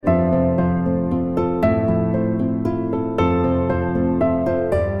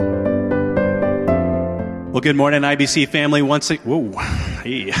Well, good morning, IBC family. Whoa,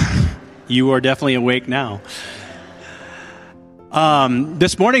 hey, you are definitely awake now.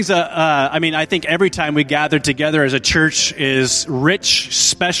 This morning's, I think every time we gather together as a church is rich,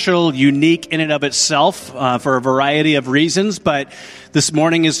 special, unique in and of itself for a variety of reasons, but this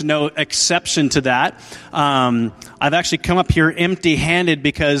morning is no exception to that. I've actually come up here empty-handed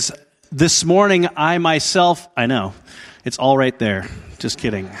because this morning I know, it's all right there. Just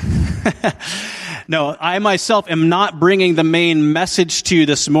kidding. No, I myself am not bringing the main message to you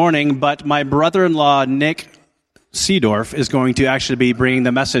this morning, but my brother-in-law, Nick Seedorf, is going to actually be bringing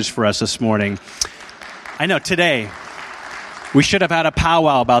the message for us this morning. I know, today. We should have had a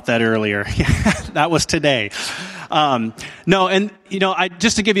powwow about that earlier. That was today.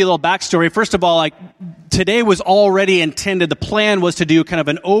 Just to give you a little backstory, first of all, today was already intended, the plan was to do kind of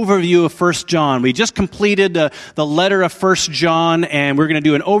an overview of 1 John. We just completed the letter of 1 John, and we're going to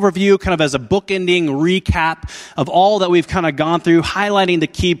do an overview kind of as a bookending recap of all that we've kind of gone through, highlighting the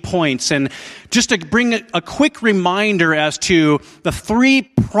key points. And just to bring a quick reminder as to the three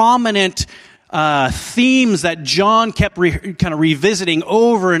prominent themes that John kept kind of revisiting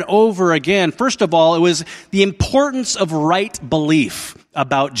over and over again. First of all, it was the importance of right belief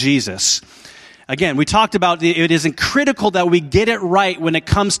about Jesus. Again, we talked about it is critical that we get it right when it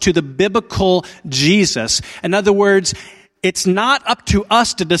comes to the biblical Jesus. In other words, it's not up to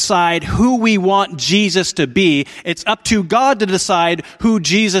us to decide who we want Jesus to be. It's up to God to decide who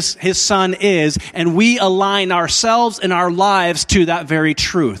Jesus, his son, is, and we align ourselves and our lives to that very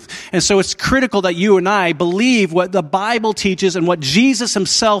truth. And so it's critical that you and I believe what the Bible teaches and what Jesus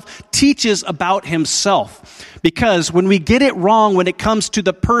himself teaches about himself. Because when we get it wrong when it comes to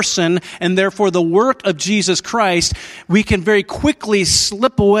the person and therefore the work of Jesus Christ, we can very quickly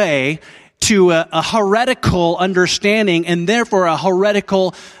slip away to a heretical understanding and therefore a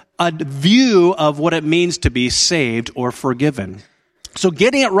heretical view of what it means to be saved or forgiven. So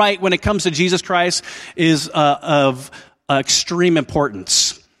getting it right when it comes to Jesus Christ is of extreme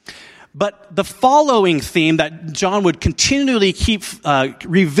importance. But the following theme that John would continually keep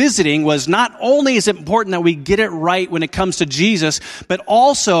revisiting was not only is it important that we get it right when it comes to Jesus, but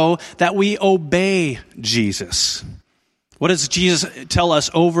also that we obey Jesus. What does Jesus tell us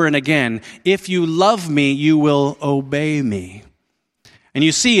over and again? If you love me, you will obey me. And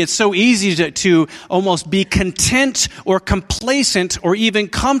you see, it's so easy to almost be content or complacent or even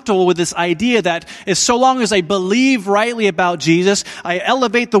comfortable with this idea that as so long as I believe rightly about Jesus, I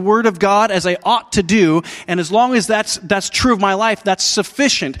elevate the Word of God as I ought to do, and as long as that's true of my life, that's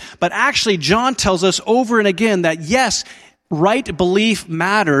sufficient. But actually, John tells us over and again that yes, right belief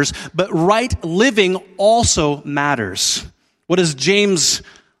matters, but right living also matters. What does James,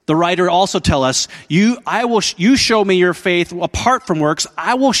 the writer, also tell us? You show me your faith apart from works.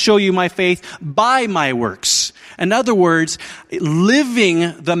 I will show you my faith by my works. In other words,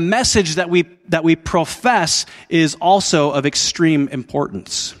 living the message that we profess is also of extreme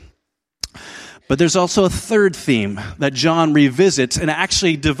importance. But there's also a third theme that John revisits and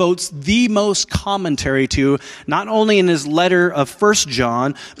actually devotes the most commentary to, not only in his letter of 1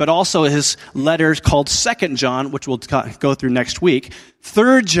 John, but also his letter called 2 John, which we'll go through next week,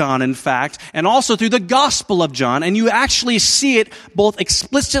 3 John, in fact, and also through the Gospel of John. And you actually see it both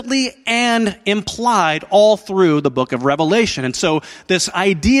explicitly and implied all through the book of Revelation. And so this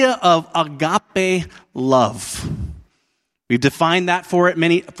idea of agape love, we've defined that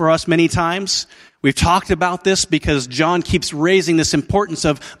for us many times. We've talked about this because John keeps raising this importance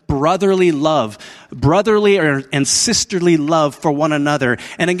of brotherly love, brotherly and sisterly love for one another.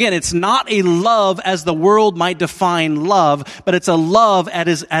 And again, it's not a love as the world might define love, but it's a love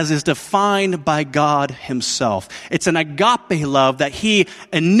as is defined by God himself. It's an agape love that he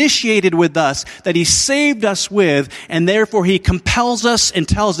initiated with us, that he saved us with, and therefore he compels us and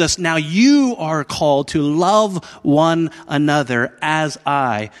tells us, now you are called to love one another as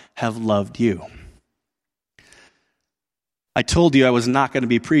I have loved you. I told you I was not going to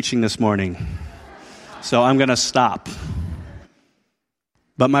be preaching this morning, so I'm going to stop.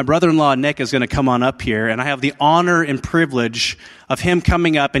 But my brother-in-law, Nick, is going to come on up here, and I have the honor and privilege of him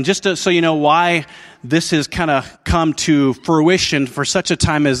coming up. And just so you know why this has kind of come to fruition for such a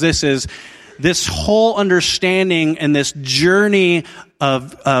time as this is, this whole understanding and this journey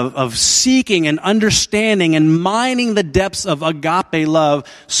of seeking and understanding and mining the depths of agape love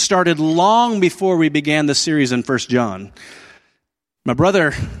started long before we began the series in 1 John. My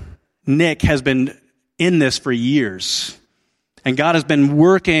brother, Nick, has been in this for years. And God has been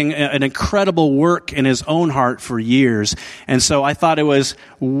working an incredible work in his own heart for years. And so I thought it was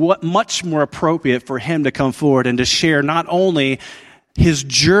much more appropriate for him to come forward and to share not only his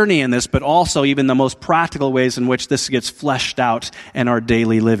journey in this, but also even the most practical ways in which this gets fleshed out in our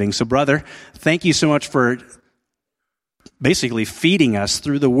daily living. So, brother, thank you so much for basically feeding us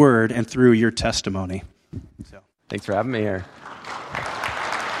through the word and through your testimony. Thanks for having me here.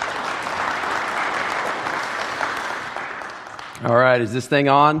 All right, is this thing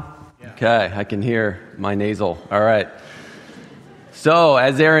on? Yeah. Okay, I can hear my nasal. All right. So,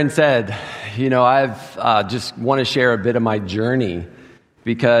 as Aaron said, I've just want to share a bit of my journey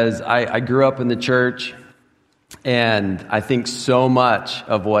because I grew up in the church, and I think so much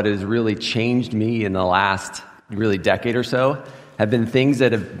of what has really changed me in the last really decade or so have been things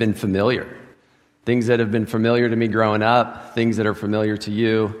that have been familiar. Things that have been familiar to me growing up, things that are familiar to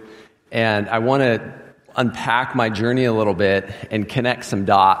you. And I want to unpack my journey a little bit and connect some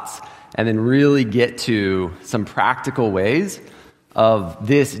dots and then really get to some practical ways of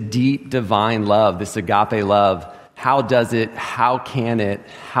this deep divine love, this agape love. How does it, how can it,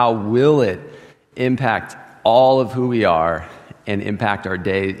 how will it impact all of who we are and impact our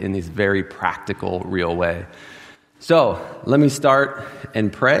day in this very practical, real way? So let me start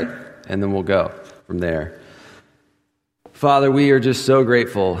and pray, and then we'll go from there. Father, we are just so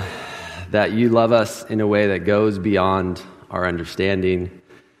grateful that you love us in a way that goes beyond our understanding.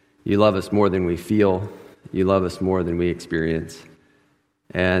 You love us more than we feel. You love us more than we experience.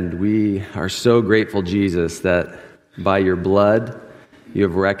 And we are so grateful, Jesus, that by your blood, you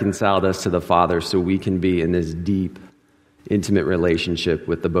have reconciled us to the Father so we can be in this deep, intimate relationship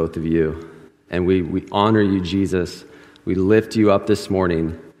with the both of you. And we honor you, Jesus. We lift you up this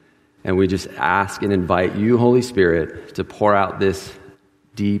morning, and we just ask and invite you, Holy Spirit, to pour out this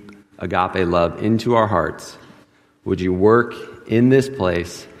deep agape love into our hearts. Would you work in this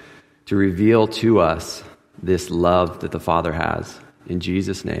place to reveal to us this love that the Father has? In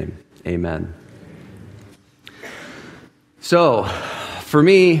Jesus' name, amen. So, for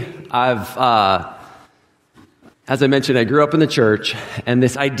me, as I mentioned, I grew up in the church, and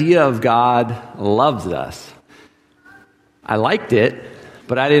this idea of God loves us. I liked it,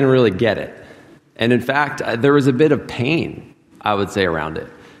 but I didn't really get it. And in fact, there was a bit of pain, I would say, around it.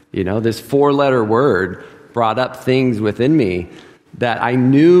 This four-letter word brought up things within me that I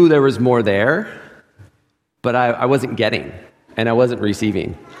knew there was more there, but I wasn't getting, and I wasn't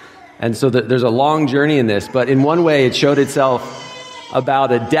receiving. And so there's a long journey in this, but in one way it showed itself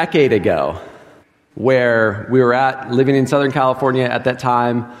about a decade ago, where we were living in Southern California at that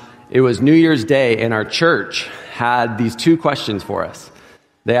time. It was New Year's Day, and our church had these two questions for us.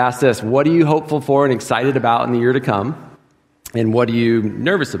 They asked us, what are you hopeful for and excited about in the year to come? And what are you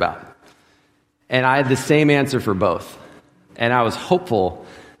nervous about? And I had the same answer for both. And I was hopeful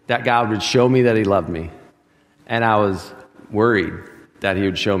that God would show me that he loved me. And I was worried that he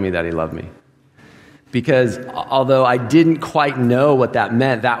would show me that he loved me. Because although I didn't quite know what that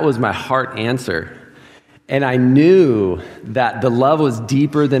meant, that was my heart answer. And I knew that the love was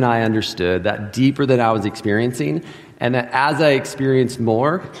deeper than I understood, that deeper than I was experiencing, and that as I experienced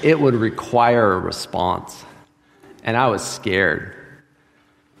more, it would require a response. And I was scared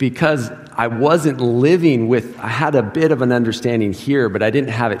because I wasn't living with, I had a bit of an understanding here, but I didn't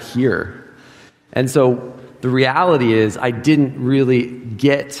have it here. And so the reality is I didn't really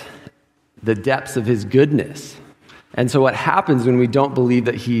get the depths of his goodness. And so what happens when we don't believe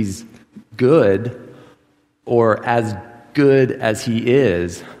that he's good or as good as he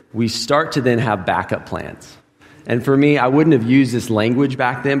is, we start to then have backup plans. And for me, I wouldn't have used this language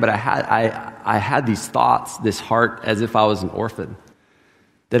back then, but I had these thoughts, this heart, as if I was an orphan.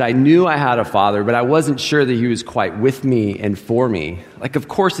 That I knew I had a father, but I wasn't sure that he was quite with me and for me. Like, of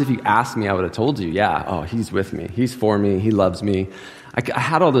course, if you asked me, I would have told you, he's with me, he's for me, he loves me. I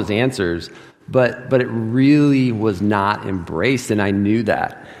had all those answers, but it really was not embraced, and I knew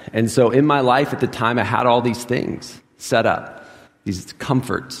that. And so in my life at the time, I had all these things set up, these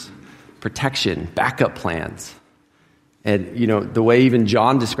comforts, protection, backup plans. And, the way even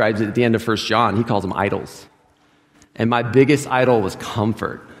John describes it at the end of 1 John, he calls them idols. And my biggest idol was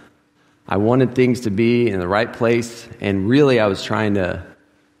comfort. I wanted things to be in the right place, and really I was trying to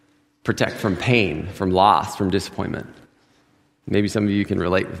protect from pain, from loss, from disappointment. Maybe some of you can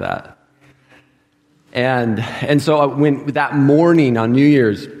relate with that. And so when that morning on New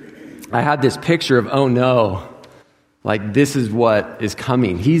Year's, I had this picture of, oh no, like this is what is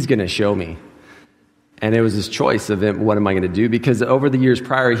coming. He's going to show me. And it was this choice of what am I going to do? Because over the years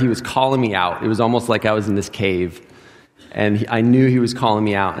prior, he was calling me out. It was almost like I was in this cave. And I knew he was calling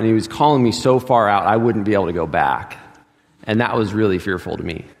me out. And he was calling me so far out, I wouldn't be able to go back. And that was really fearful to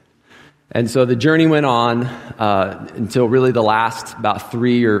me. And so the journey went on until really the last about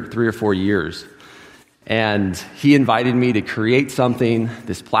 3 or 4 years. And he invited me to create something,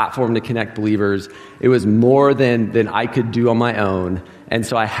 this platform to connect believers. It was more than I could do on my own. And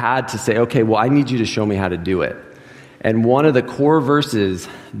so I had to say, okay, well, I need you to show me how to do it. And one of the core verses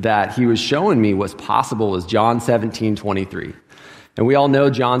that he was showing me was possible was John 17:23. And we all know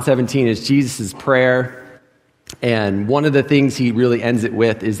John 17 is Jesus' prayer. And one of the things he really ends it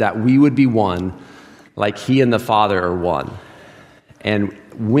with is that we would be one like he and the Father are one. And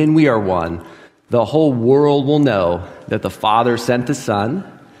when we are one, the whole world will know that the Father sent the Son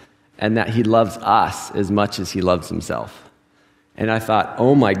and that he loves us as much as he loves himself. And I thought,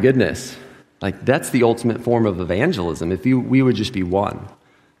 oh my goodness, like that's the ultimate form of evangelism, if we would just be one.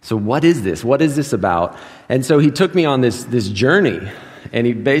 So what is this? What is this about? And so he took me on this journey, and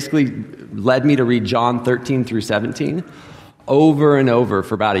he basically led me to read John 13 through 17 over and over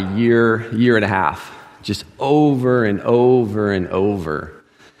for about a year and a half, just over and over and over.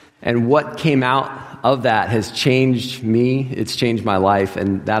 And what came out of that has changed me. It's changed my life,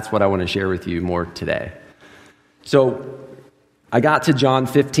 and that's what I want to share with you more today. So I got to John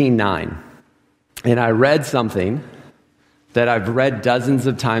 15:9, and I read something that I've read dozens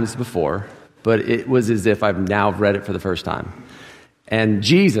of times before, but it was as if I've now read it for the first time. And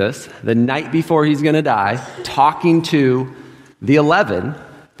Jesus, the night before he's going to die, talking to the 11,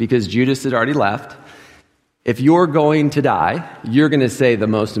 because Judas had already left, if you're going to die, you're going to say the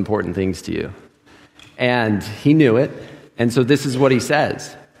most important things to you. And he knew it. And so this is what he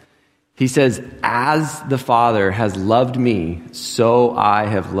says. He says, as the Father has loved me, so I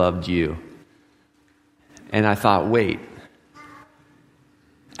have loved you. And I thought, wait,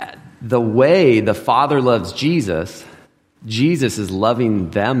 the way the Father loves Jesus, Jesus is loving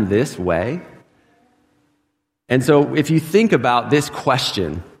them this way. And so if you think about this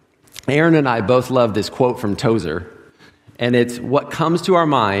question, Aaron and I both love this quote from Tozer, and it's what comes to our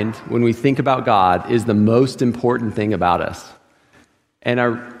mind when we think about God is the most important thing about us.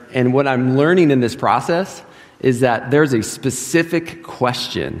 And what I'm learning in this process is that there's a specific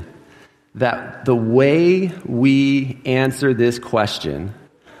question that the way we answer this question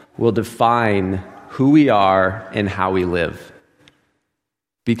will define who we are and how we live.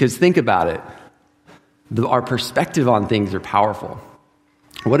 Because think about it, our perspective on things are powerful.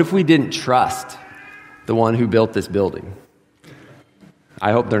 What if we didn't trust the one who built this building?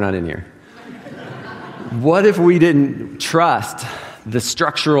 I hope they're not in here. What if we didn't trust the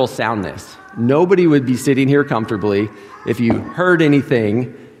structural soundness? Nobody would be sitting here comfortably. If you heard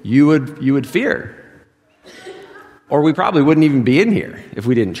anything, you would fear. Or we probably wouldn't even be in here if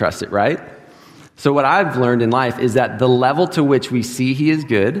we didn't trust it, right? So what I've learned in life is that the level to which we see he is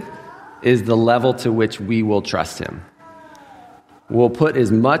good is the level to which we will trust him. We'll put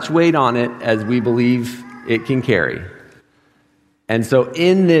as much weight on it as we believe it can carry. And so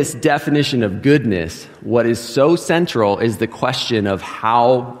in this definition of goodness, what is so central is the question of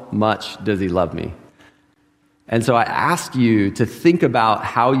how much does he love me? And so I ask you to think about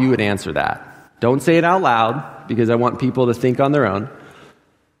how you would answer that. Don't say it out loud, because I want people to think on their own.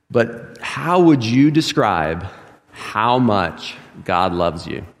 But how would you describe how much God loves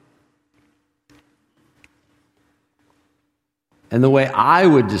you? And the way I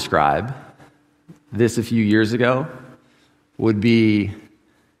would describe this a few years ago would be,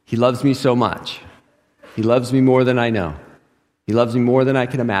 he loves me so much. He loves me more than I know. He loves me more than I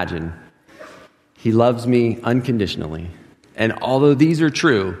can imagine. He loves me unconditionally. And although these are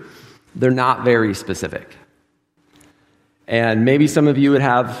true, they're not very specific. And maybe some of you would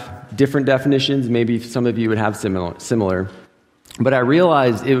have different definitions. Maybe some of you would have similar. But I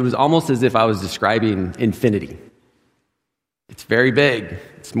realized it was almost as if I was describing infinity. It's very big.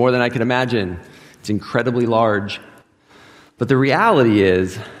 It's more than I can imagine. It's incredibly large. But the reality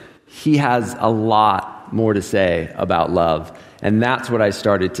is, he has a lot more to say about love. And that's what I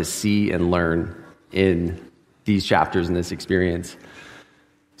started to see and learn in these chapters in this experience.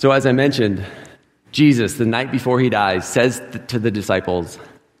 So as I mentioned, Jesus, the night before he dies, says to the disciples,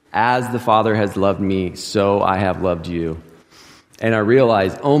 as the Father has loved me, so I have loved you. And I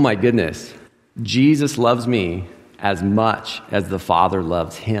realized, oh my goodness, Jesus loves me as much as the Father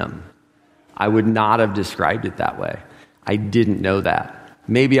loves him. I would not have described it that way. I didn't know that.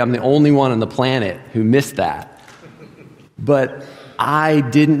 Maybe I'm the only one on the planet who missed that. But I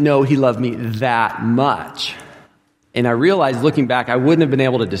didn't know he loved me that much. And I realized, looking back, I wouldn't have been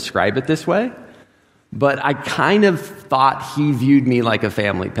able to describe it this way. But I kind of thought he viewed me like a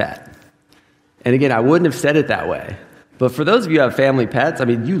family pet. And again, I wouldn't have said it that way. But for those of you who have family pets, I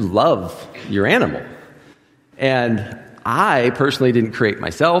mean, you love your animal. And I personally didn't create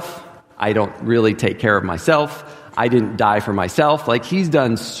myself. I don't really take care of myself. I didn't die for myself. Like, he's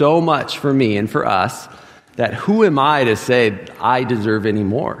done so much for me and for us that who am I to say I deserve any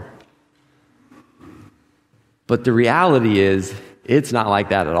more? But the reality is, it's not like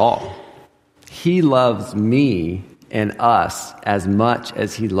that at all. He loves me and us as much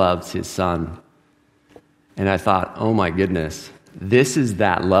as he loves his son. And I thought, oh my goodness, this is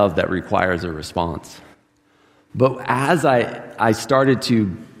that love that requires a response. But as I started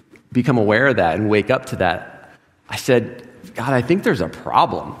to become aware of that and wake up to that, I said, God, I think there's a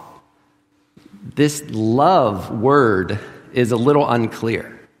problem. This love word is a little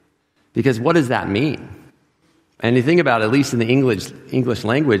unclear. Because what does that mean? And you think about it, at least in the English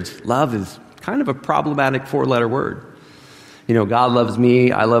language, love is kind of a problematic 4-letter word. You know, God loves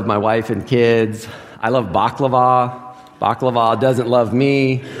me, I love my wife and kids, I love baklava. Baklava doesn't love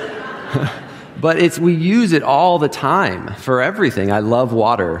me. But we use it all the time for everything. I love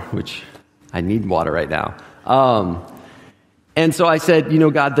water, which I need water right now. And so I said, you know,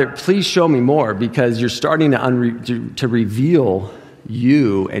 God, please show me more, because you're starting to reveal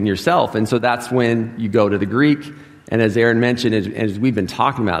you and yourself. And so that's when you go to the Greek. And as Aaron mentioned, as we've been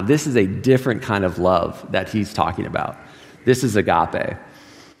talking about, this is a different kind of love that he's talking about. This is agape.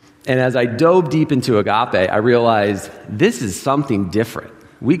 And as I dove deep into agape, I realized this is something different.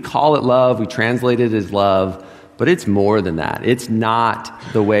 We call it love, we translate it as love, but it's more than that. It's not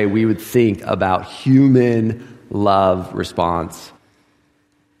the way we would think about human love response.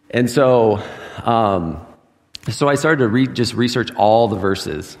 And so I started to just research all the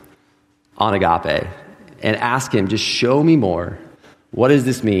verses on agape and ask him, just show me more. What does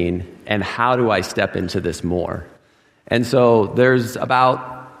this mean? And how do I step into this more? And so there's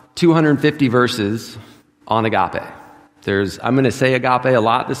about 250 verses on agape. I'm going to say agape a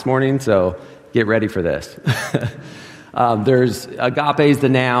lot this morning, so get ready for this. There's agape is the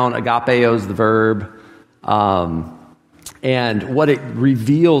noun, agapeo is the verb. And what it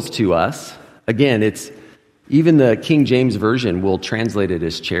reveals to us, again, even the King James Version will translate it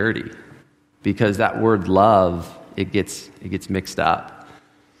as charity, because that word love, it gets mixed up.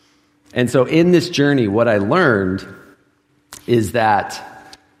 And so in this journey, what I learned is that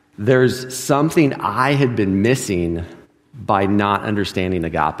there's something I had been missing by not understanding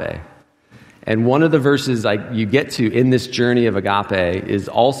agape. And one of the verses you get to in this journey of agape is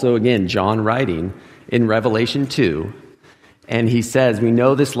also, again, John writing in Revelation 2. And he says, we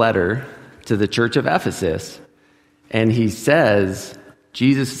know this letter to the church of Ephesus. And he says,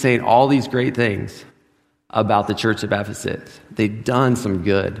 Jesus is saying all these great things about the church of Ephesus. They've done some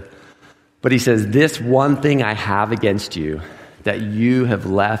good. But he says, this one thing I have against you, that you have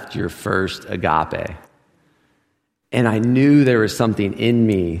left your first agape. And I knew there was something in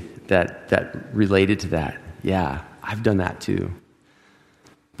me that related to that. Yeah, I've done that too.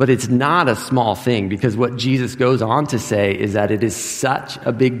 But it's not a small thing, because what Jesus goes on to say is that it is such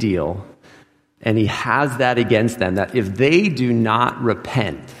a big deal, and he has that against them, that if they do not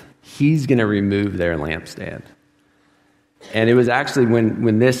repent, he's going to remove their lampstand. And it was actually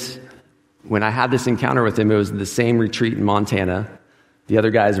when I had this encounter with him, it was the same retreat in Montana. The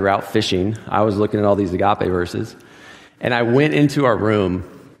other guys were out fishing. I was looking at all these agape verses. And I went into our room,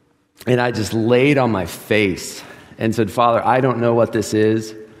 and I just laid on my face and said, Father, I don't know what this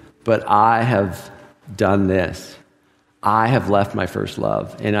is, but I have done this. I have left my first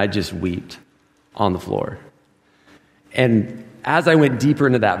love. And I just wept on the floor. And as I went deeper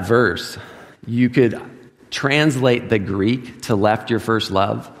into that verse, you could translate the Greek to left your first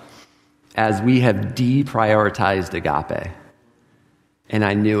love as we have deprioritized agape. And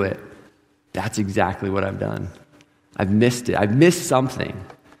I knew it. That's exactly what I've done. I've missed it. I've missed something.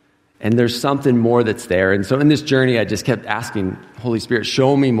 And there's something more that's there. And so in this journey, I just kept asking, Holy Spirit,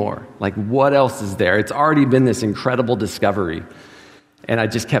 show me more. Like, what else is there? It's already been this incredible discovery. And I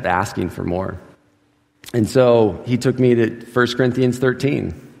just kept asking for more. And so he took me to 1 Corinthians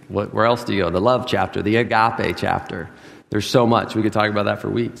 13. Where else do you go? The love chapter, the agape chapter. There's so much. We could talk about that for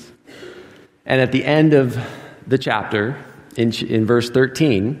weeks. And at the end of the chapter, in verse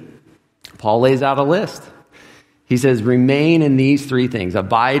 13, Paul lays out a list. He says, remain in these three things,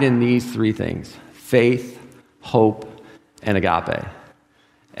 abide in these three things, faith, hope, and agape.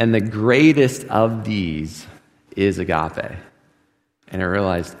 And the greatest of these is agape. And I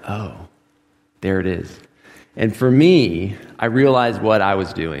realized, oh, there it is. And for me, I realized what I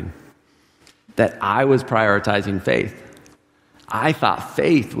was doing, that I was prioritizing faith. I thought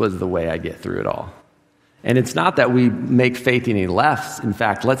faith was the way I get through it all. And it's not that we make faith any less. In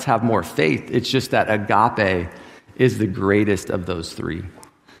fact, let's have more faith. It's just that agape is the greatest of those three.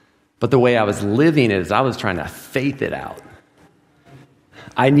 But the way I was living it is I was trying to faith it out.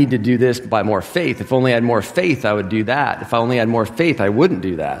 I need to do this by more faith. If only I had more faith, I would do that. If I only had more faith, I wouldn't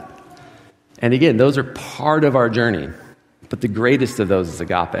do that. And again, those are part of our journey. But the greatest of those is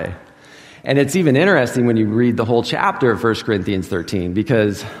agape. And it's even interesting when you read the whole chapter of 1 Corinthians 13,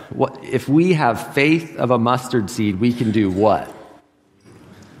 because if we have faith of a mustard seed, we can do what?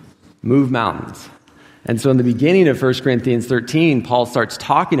 Move mountains. And so in the beginning of 1 Corinthians 13, Paul starts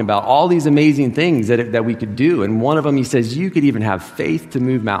talking about all these amazing things that we could do. And one of them, he says, you could even have faith to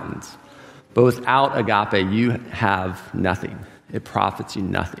move mountains. But without agape, you have nothing. It profits you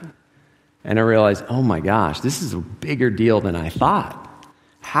nothing. And I realized, oh my gosh, this is a bigger deal than I thought.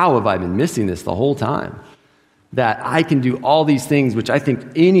 How have I been missing this the whole time? That I can do all these things, which I think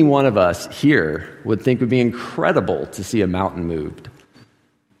any one of us here would think would be incredible to see a mountain moved.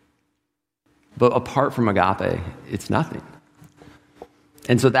 But apart from agape, it's nothing.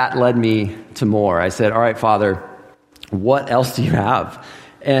 And so that led me to more. I said, all right, Father, what else do you have?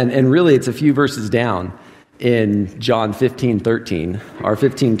 And really, it's a few verses down in John 15:13, or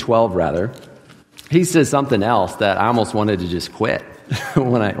 15:12 rather. He says something else that I almost wanted to just quit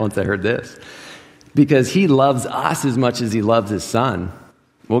once I heard this. Because he loves us as much as he loves his son.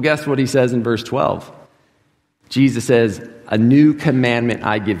 Well, guess what he says in verse 12? Jesus says, a new commandment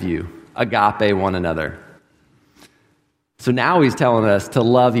I give you, agape one another. So now he's telling us to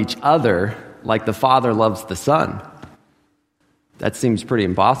love each other like the Father loves the Son. That seems pretty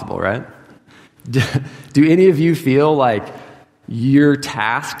impossible, right? Do any of you feel like you're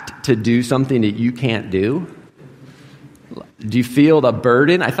tasked to do something that you can't do? Do you feel the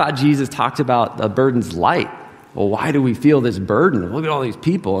burden? I thought Jesus talked about the burden's light. Well, why do we feel this burden? Look at all these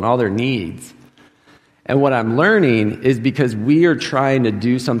people and all their needs. And what I'm learning is because we are trying to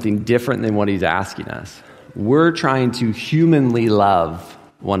do something different than what he's asking us. We're trying to humanly love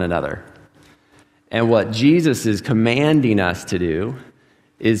one another. And what Jesus is commanding us to do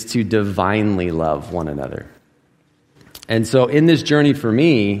is to divinely love one another. And so in this journey for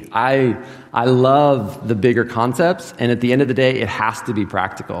me, I love the bigger concepts, and at the end of the day, it has to be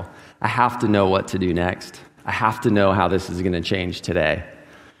practical. I have to know what to do next. I have to know how this is going to change today.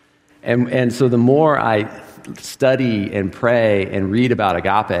 And so the more I study and pray and read about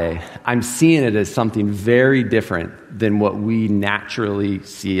agape, I'm seeing it as something very different than what we naturally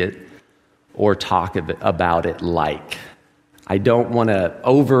see it or talk about it like. I don't want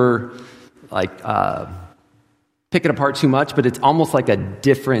to pick it apart too much, but it's almost like a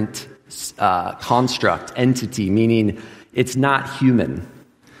different construct, entity, meaning it's not human.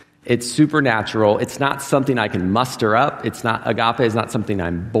 It's supernatural. It's not something I can muster up. Agape is not something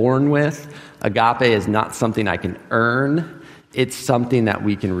I'm born with. Agape is not something I can earn. It's something that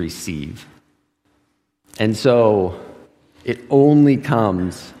we can receive. And so it only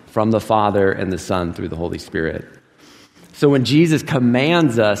comes from the Father and the Son through the Holy Spirit. So when Jesus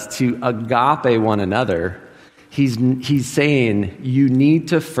commands us to agape one another, he's saying you need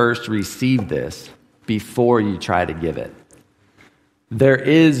to first receive this before you try to give it. There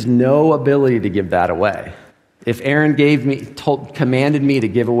is no ability to give that away. If Aaron commanded me to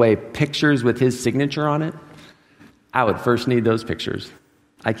give away pictures with his signature on it, I would first need those pictures.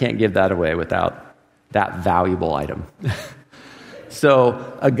 I can't give that away without that valuable item.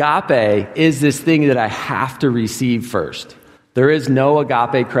 So agape is this thing that I have to receive first. There is no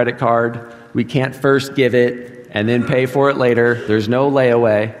agape credit card. We can't first give it and then pay for it later. There's no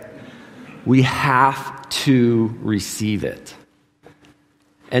layaway. We have to receive it.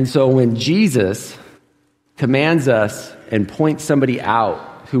 And so when Jesus commands us and points somebody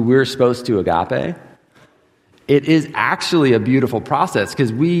out who we're supposed to agape, it is actually a beautiful process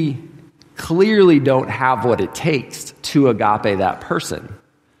because we clearly don't have what it takes to agape that person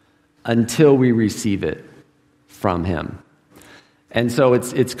until we receive it from him. And so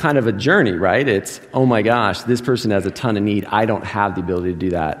it's kind of a journey, right? It's, oh my gosh, this person has a ton of need. I don't have the ability to do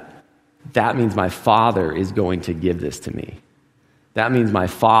that. That means my Father is going to give this to me. That means my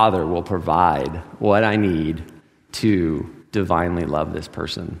Father will provide what I need to divinely love this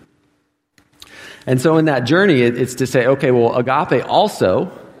person. And so in that journey, it's to say, okay, well, agape also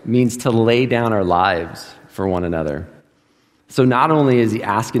means to lay down our lives for one another. So not only is he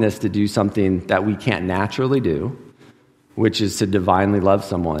asking us to do something that we can't naturally do, which is to divinely love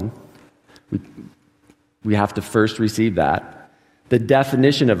someone, we have to first receive that. The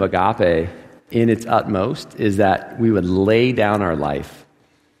definition of agape in its utmost is that we would lay down our life.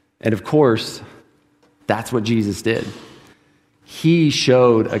 And of course, that's what Jesus did. He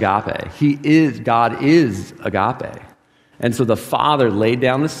showed agape. God is agape. And so the Father laid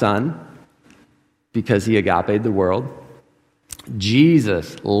down the Son because he agape'd the world.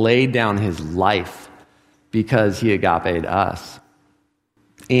 Jesus laid down his life because he agape'd us.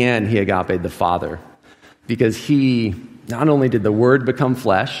 and he agape the Father, because he not only did the Word become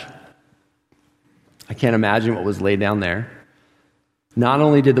flesh, I can't imagine what was laid down there. Not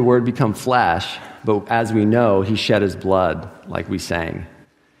only did the Word become flesh, but as we know, he shed his blood, like we sang.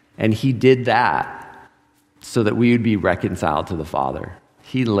 And he did that so that we would be reconciled to the Father.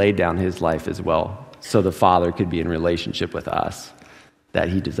 He laid down his life as well, so the Father could be in relationship with us that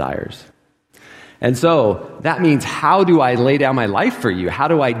he desires. And so that means, how do I lay down my life for you? How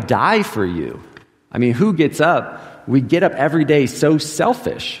do I die for you? I mean, who gets up? We get up every day so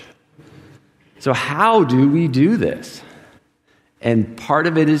selfish. So how do we do this? And part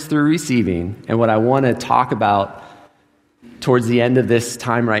of it is through receiving. And what I want to talk about towards the end of this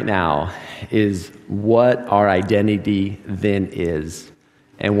time right now is what our identity then is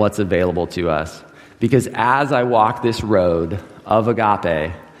and what's available to us. Because as I walk this road of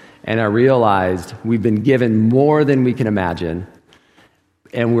agape, and I realized we've been given more than we can imagine,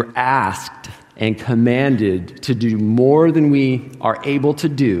 and we're asked and commanded to do more than we are able to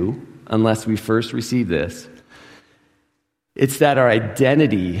do unless we first receive this. It's that our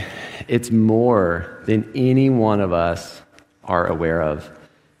identity, it's more than any one of us are aware of.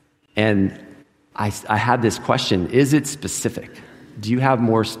 And I had this question, is it specific? Do you have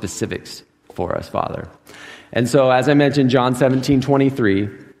more specifics for us, Father? And so, as I mentioned, John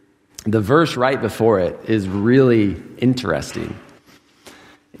 17:23, the verse right before it is really interesting.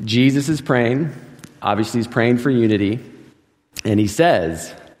 Jesus is praying. Obviously, he's praying for unity. And he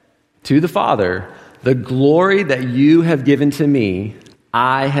says to the Father, "The glory that you have given to me,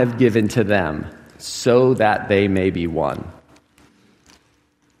 I have given to them, so that they may be one."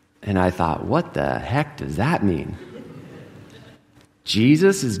 And I thought, what the heck does that mean?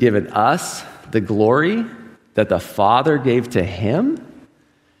 Jesus has given us the glory that the Father gave to him?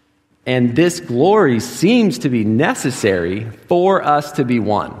 And this glory seems to be necessary for us to be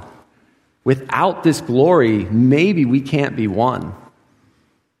one. Without this glory, maybe we can't be one.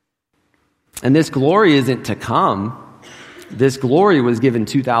 And this glory isn't to come. This glory was given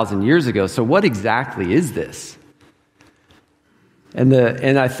 2,000 years ago. So what exactly is this? And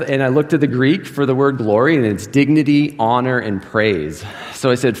I looked at the Greek for the word glory, and it's dignity, honor, and praise.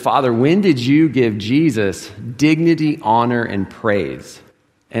 So I said, Father, when did you give Jesus dignity, honor, and praise?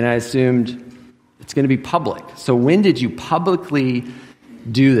 And I assumed it's going to be public. So when did you publicly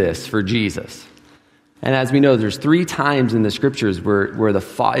do this for Jesus? And as we know, there's 3 times in the scriptures where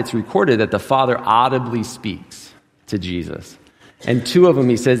it's recorded that the Father audibly speaks to Jesus. And 2 of them,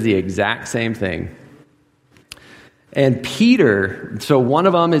 he says the exact same thing. And Peter, so one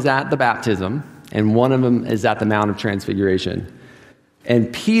of them is at the baptism, and one of them is at the Mount of Transfiguration.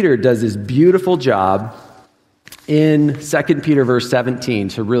 And Peter does this beautiful job in 2 Peter verse 17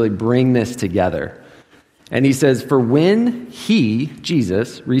 to really bring this together. And he says, "For when he,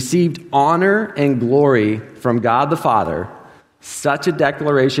 Jesus, received honor and glory from God the Father, such a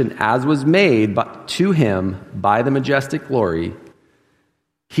declaration as was made to him by the majestic glory,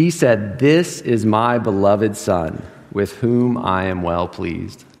 he said, 'This is my beloved Son, with whom I am well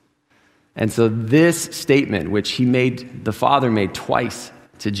pleased.'" And so this statement, which the Father made twice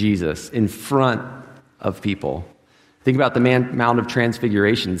to Jesus in front of people. Think about the Mount of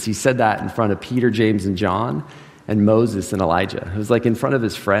Transfigurations. He said that in front of Peter, James, and John, and Moses and Elijah. It was like in front of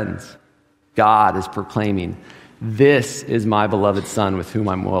his friends. God is proclaiming, "This is my beloved Son with whom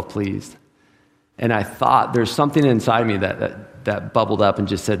I'm well pleased." And I thought there's something inside me that bubbled up and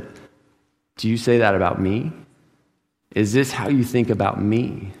just said, do you say that about me? Is this how you think about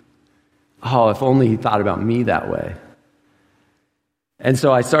me? Oh, if only he thought about me that way. And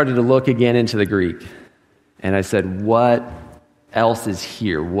so I started to look again into the Greek. And I said, what else is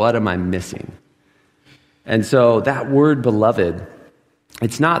here? What am I missing? And so that word beloved,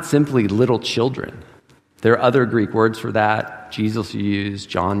 it's not simply little children. There are other Greek words for that. Jesus used,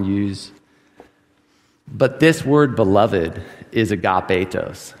 John used. But this word beloved is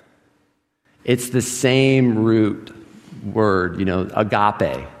agapetos. It's the same root word,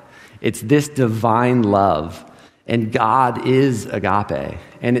 agape. It's this divine love. And God is agape.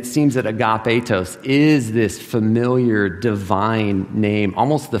 And it seems that agapetos is this familiar divine name,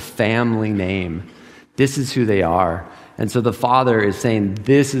 almost the family name. This is who they are. And so the Father is saying,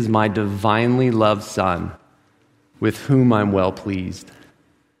 "This is my divinely loved Son, with whom I'm well pleased."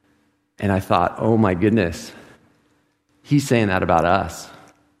 And I thought, oh my goodness, he's saying that about us.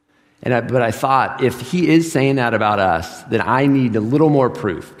 But I thought, if he is saying that about us, then I need a little more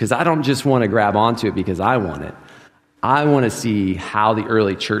proof, because I don't just want to grab onto it because I want it. I want to see how the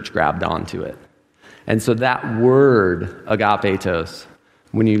early church grabbed onto it. And so that word, agapetos,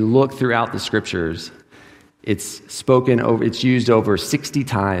 when you look throughout the scriptures, It's used over 60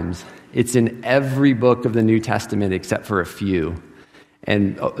 times. It's in every book of the New Testament except for a few.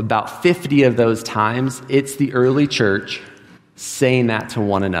 And about 50 of those times, it's the early church saying that to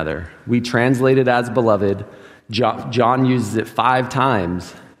one another. We translate it as beloved. John uses it 5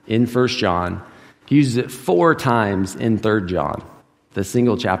 times in 1 John. He uses it 4 times in 3 John, the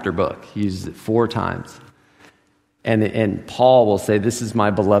single chapter book. He uses it 4 times. And Paul will say, this is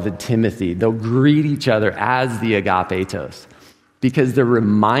my beloved Timothy. They'll greet each other as the agapetos because they're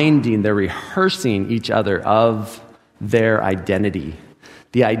rehearsing each other of their identity.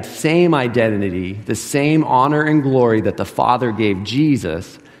 The same identity, the same honor and glory that the Father gave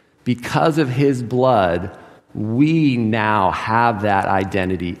Jesus, because of his blood, we now have that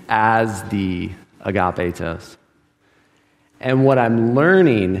identity as the agapetos. And what I'm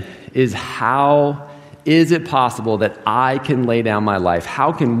learning is how is it possible that I can lay down my life?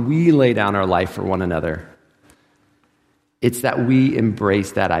 How can we lay down our life for one another? It's that we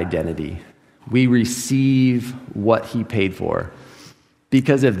embrace that identity. We receive what he paid for.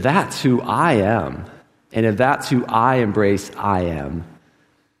 Because if that's who I am, and if that's who I embrace, I am,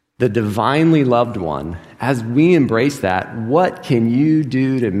 the divinely loved one, as we embrace that, what can you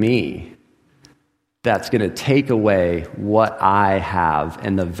do to me that's going to take away what I have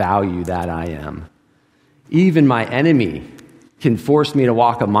and the value that I am? Even my enemy can force me to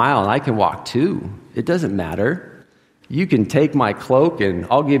walk a mile, and I can walk 2. It doesn't matter. You can take my cloak, and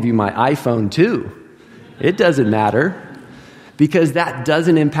I'll give you my iPhone too. It doesn't matter. Because that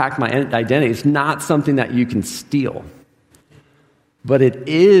doesn't impact my identity. It's not something that you can steal. But it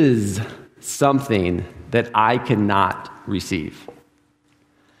is something that I cannot receive.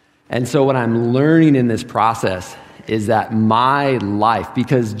 And so what I'm learning in this process is that my life,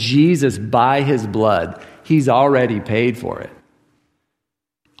 because Jesus, by his blood, he's already paid for it.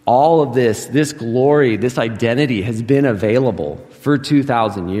 All of this glory, this identity has been available for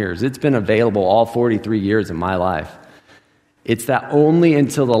 2,000 years. It's been available all 43 years of my life. It's that only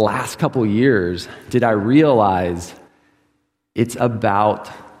until the last couple years did I realize it's about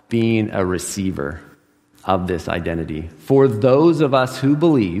being a receiver of this identity. For those of us who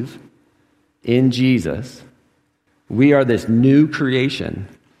believe in Jesus, we are this new creation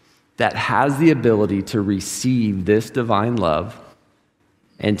that has the ability to receive this divine love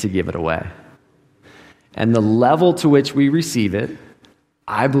and to give it away. And the level to which we receive it,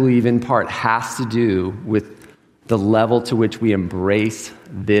 I believe in part has to do with the level to which we embrace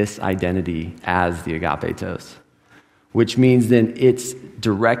this identity as the agapetos, which means then it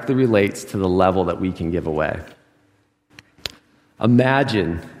directly relates to the level that we can give away.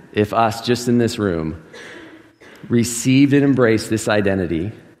 Imagine if us just in this room received and embraced this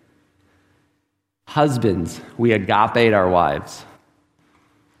identity. Husbands, we agaped our wives.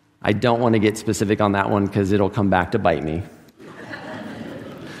 I don't want to get specific on that one because it'll come back to bite me.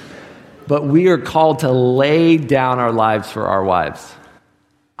 But we are called to lay down our lives for our wives.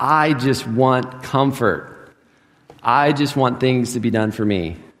 I just want comfort. I just want things to be done for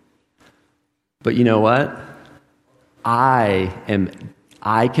me. But you know what? I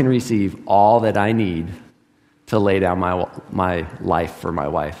can receive all that I need to lay down my life for my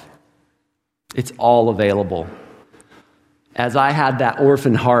wife. It's all available. As I had that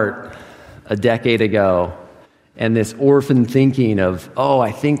orphan heart a decade ago, and this orphan thinking of,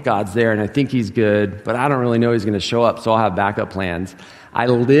 I think God's there and I think he's good, but I don't really know he's going to show up, so I'll have backup plans. I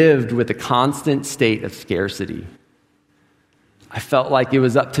lived with a constant state of scarcity. I felt like it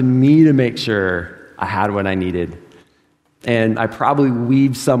was up to me to make sure I had what I needed. And I probably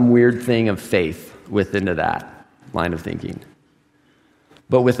weaved some weird thing of faith into that line of thinking.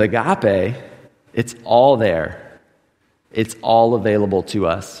 But with agape, it's all there. It's all available to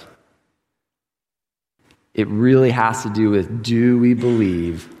us. It really has to do with, do we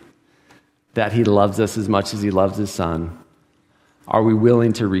believe that he loves us as much as he loves his son? Are we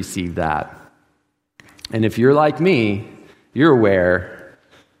willing to receive that? And if you're like me, you're aware,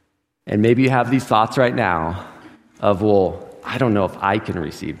 and maybe you have these thoughts right now of, I don't know if I can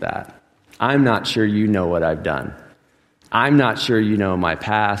receive that. I'm not sure you know what I've done. I'm not sure you know my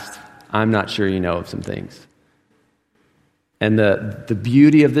past. I'm not sure you know of some things. And the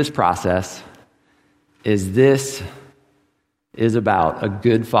beauty of this process is this is about a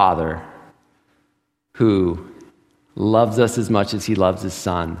good father who loves us as much as he loves his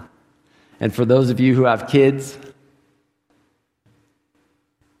son. And for those of you who have kids,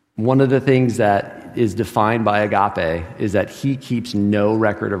 one of the things that is defined by agape is that he keeps no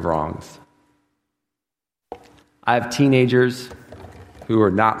record of wrongs. I have teenagers who are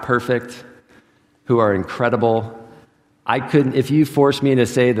not perfect, who are incredible. I couldn't, if you forced me to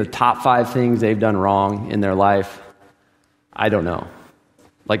say the top 5 things they've done wrong in their life, I don't know.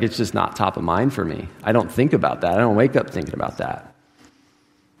 Like, it's just not top of mind for me. I don't think about that. I don't wake up thinking about that.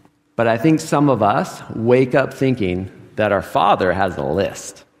 But I think some of us wake up thinking that our Father has a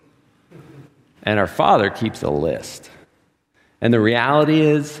list. And our Father keeps a list. And the reality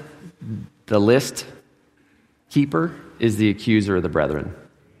is, the list keeper is the accuser of the brethren.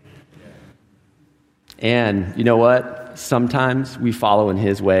 And you know what? Sometimes we follow in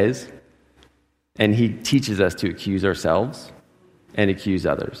his ways, and he teaches us to accuse ourselves and accuse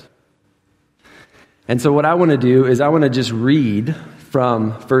others. And so what I want to do is I want to just read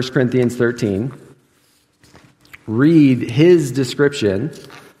from 1 Corinthians 13, read his description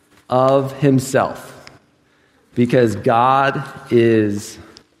of himself, because God is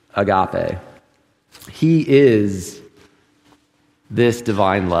agape. He is this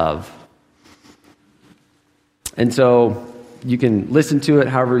divine love. And so you can listen to it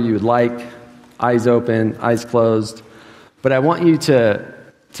however you would like, eyes open, eyes closed. But I want you to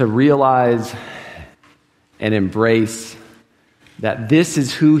realize and embrace that this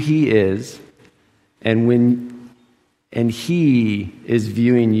is who he is, and he is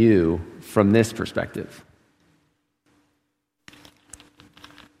viewing you from this perspective.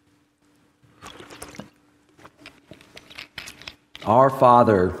 Our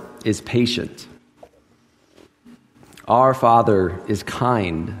Father is patient. Our Father is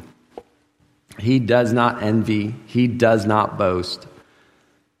kind. He does not envy. He does not boast.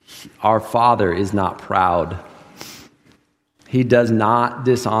 Our Father is not proud. He does not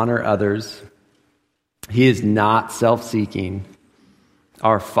dishonor others. He is not self-seeking.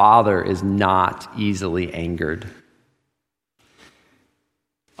 Our Father is not easily angered.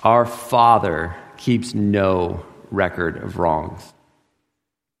 Our Father keeps no record of wrongs.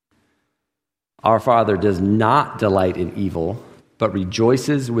 Our Father does not delight in evil, but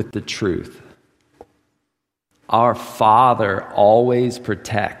rejoices with the truth. Our Father always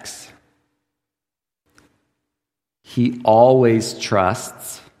protects. He always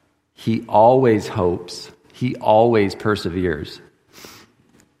trusts. He always hopes. He always perseveres.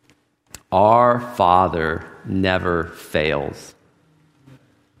 Our Father never fails.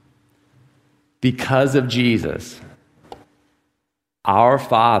 Because of Jesus, our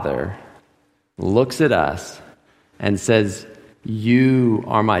Father looks at us and says, "You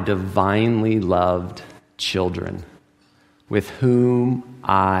are my divinely loved children, with whom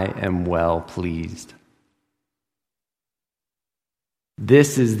I am well pleased."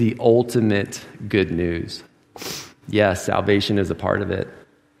 This is the ultimate good news. Yes, salvation is a part of it.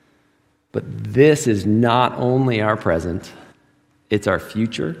 But this is not only our present, it's our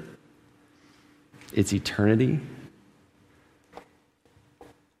future, it's eternity.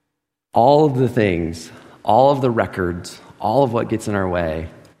 All of the things, all of the records, all of what gets in our way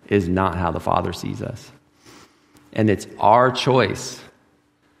is not how the Father sees us. And it's our choice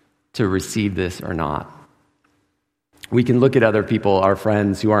to receive this or not. We can look at other people, our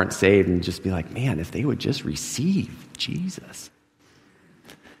friends who aren't saved, and just be like, man, if they would just receive Jesus.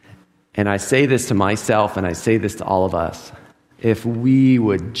 And I say this to myself, and I say this to all of us. If we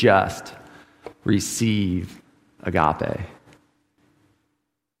would just receive agape.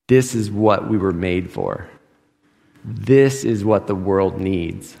 This is what we were made for. This is what the world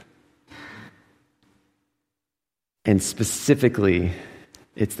needs. And specifically,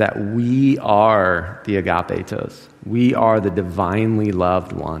 it's that we are the agapetos. We are the divinely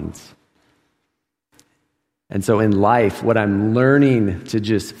loved ones. And so in life, what I'm learning to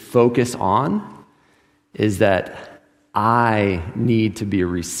just focus on is that I need to be a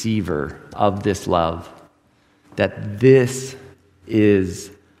receiver of this love. That this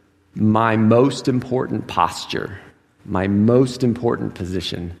is my most important posture, my most important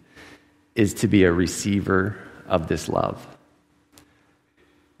position is to be a receiver of this love.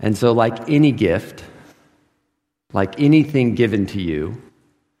 And so like any gift, like anything given to you,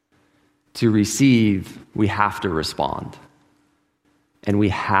 to receive, we have to respond. And we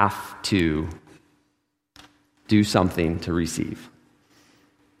have to do something to receive.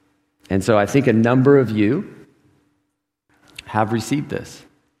 And so I think a number of you have received this.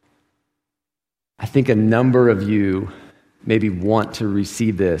 I think a number of you maybe want to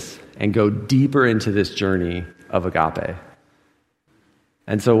receive this and go deeper into this journey of agape.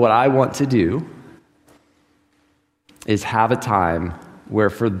 And so what I want to do is have a time where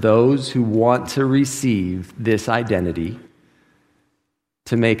for those who want to receive this identity,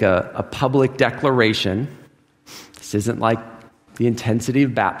 to make a public declaration. This isn't like the intensity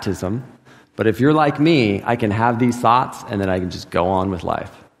of baptism, but if you're like me, I can have these thoughts and then I can just go on with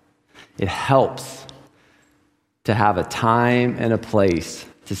life. It helps to have a time and a place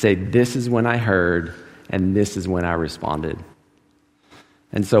to say, this is when I heard, and this is when I responded.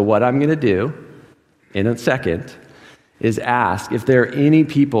 And so what I'm going to do in a second is ask if there are any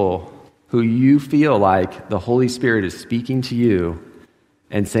people who you feel like the Holy Spirit is speaking to you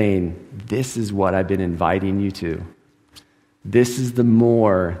and saying, this is what I've been inviting you to. This is the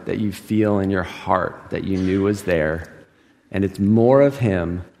more that you feel in your heart that you knew was there. And it's more of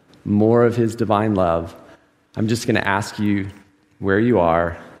Him, more of His divine love. I'm just going to ask you where you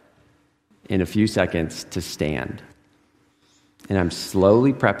are in a few seconds to stand. And I'm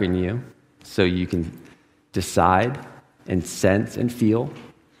slowly prepping you so you can decide and sense and feel.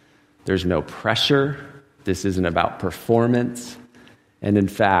 There's no pressure. This isn't about performance. And in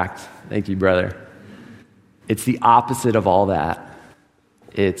fact, thank you, brother, it's the opposite of all that.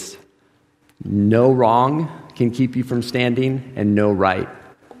 It's no wrong can keep you from standing, and no right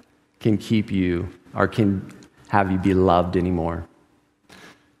can keep you or can have you be loved anymore.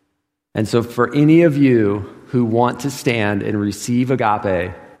 And so for any of you who want to stand and receive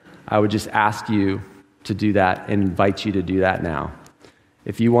agape, I would just ask you to do that and invite you to do that now.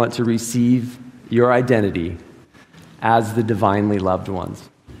 If you want to receive your identity as the divinely loved ones.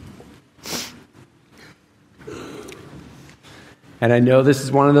 And I know this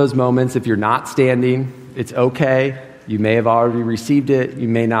is one of those moments, if you're not standing, it's okay. You may have already received it. You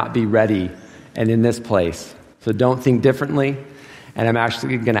may not be ready and in this place. So don't think differently. And I'm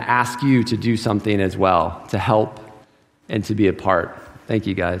actually going to ask you to do something as well to help and to be a part. Thank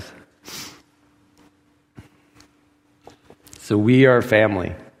you, guys. So we are a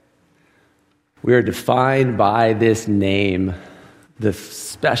family. We are defined by this name, the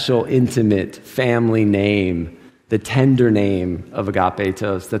special, intimate family name, the tender name of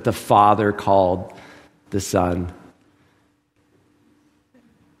Agapetos that the Father called the Son.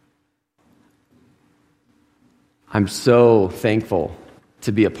 I'm so thankful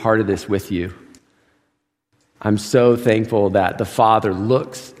to be a part of this with you. I'm so thankful that the Father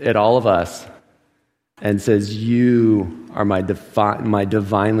looks at all of us and says, you are my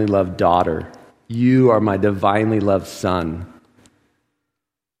divinely loved daughter. You are my divinely loved son.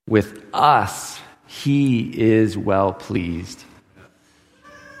 With us, He is well pleased.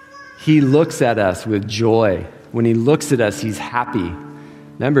 He looks at us with joy. When He looks at us, He's happy.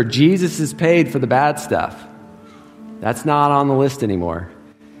 Remember, Jesus has paid for the bad stuff. That's not on the list anymore.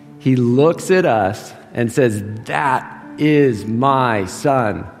 He looks at us and says, that is my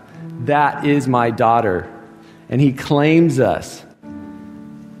son. That is my daughter. And He claims us.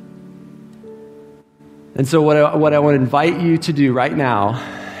 And so what I want to invite you to do right now,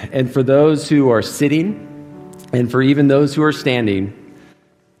 and for those who are sitting, and for even those who are standing,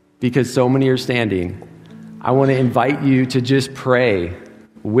 because so many are standing, I want to invite you to just pray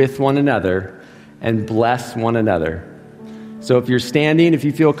with one another and bless one another. So if you're standing, if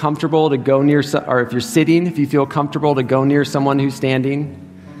you feel comfortable to go near, or if you're sitting, if you feel comfortable to go near someone who's standing,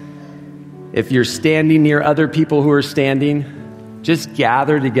 if you're standing near other people who are standing, just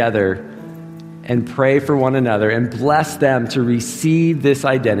gather together and pray for one another and bless them to receive this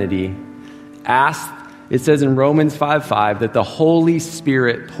identity. It says in Romans 5:5 that the Holy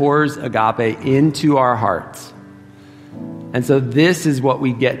Spirit pours agape into our hearts. And so this is what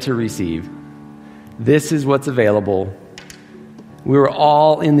we get to receive. This is what's available. We were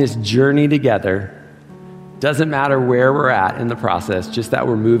all in this journey together. Doesn't matter where we're at in the process, just that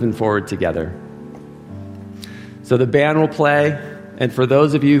we're moving forward together. So the band will play, and for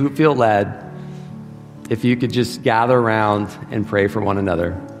those of you who feel led, if you could just gather around and pray for one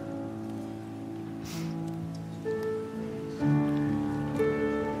another.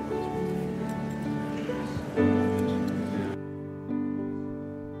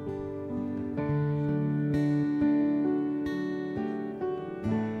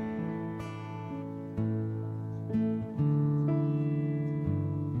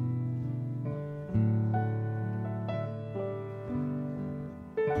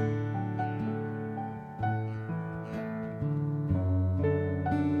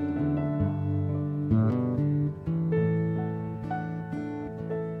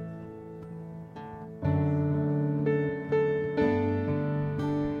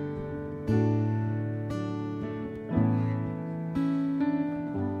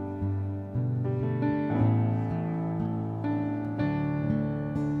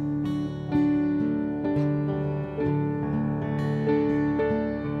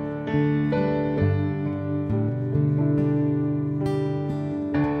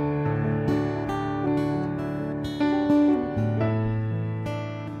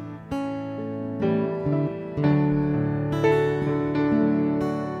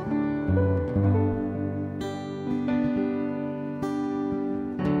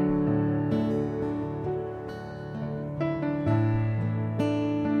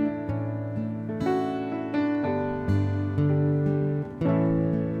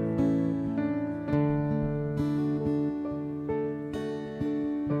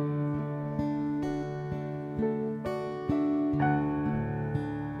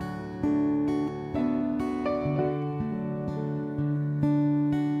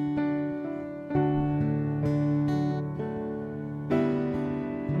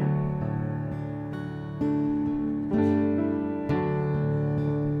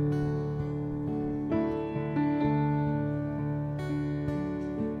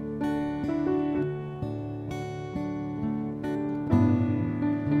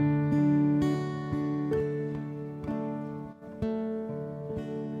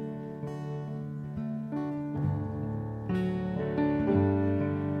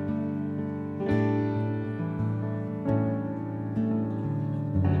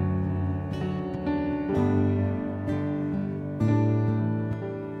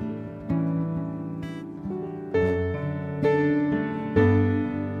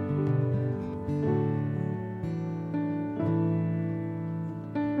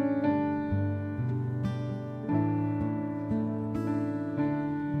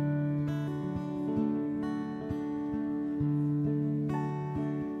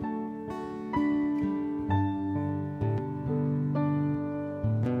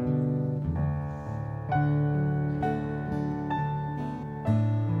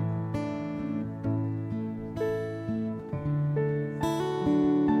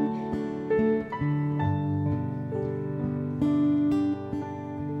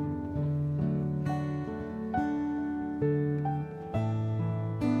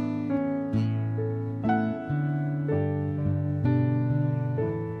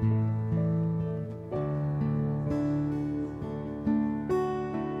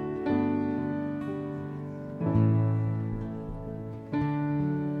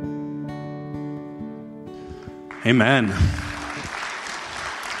 Amen.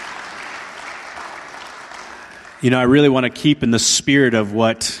 I really want to keep in the spirit of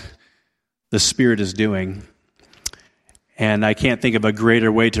what the Spirit is doing. And I can't think of a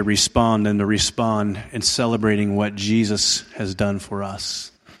greater way to respond than to respond in celebrating what Jesus has done for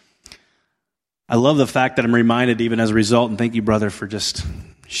us. I love the fact that I'm reminded even as a result, and thank you, brother, for just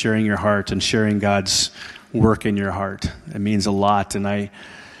sharing your heart and sharing God's work in your heart. It means a lot. And I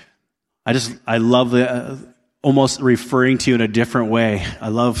love the almost referring to you in a different way. I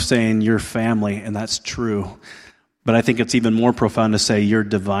love saying your family, and that's true. But I think it's even more profound to say you're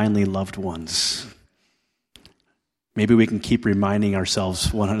divinely loved ones. Maybe we can keep reminding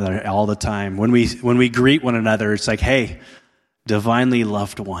ourselves one another all the time. When we greet one another, it's like, hey, divinely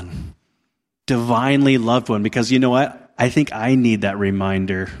loved one. Divinely loved one. Because you know what? I think I need that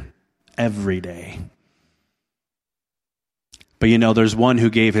reminder every day. But there's one who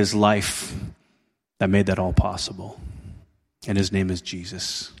gave his life that made that all possible. And his name is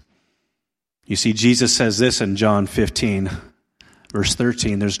Jesus. You see, Jesus says this in John 15, verse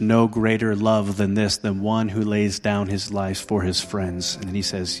 13, there's no greater love than this, than one who lays down his life for his friends. And then he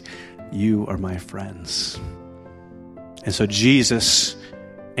says, you are my friends. And so Jesus,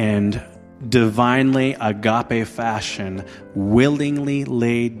 in divinely agape fashion, willingly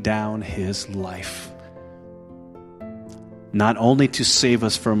laid down his life. Not only to save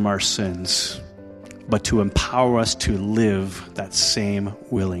us from our sins, but to empower us to live that same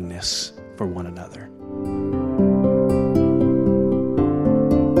willingness for one another.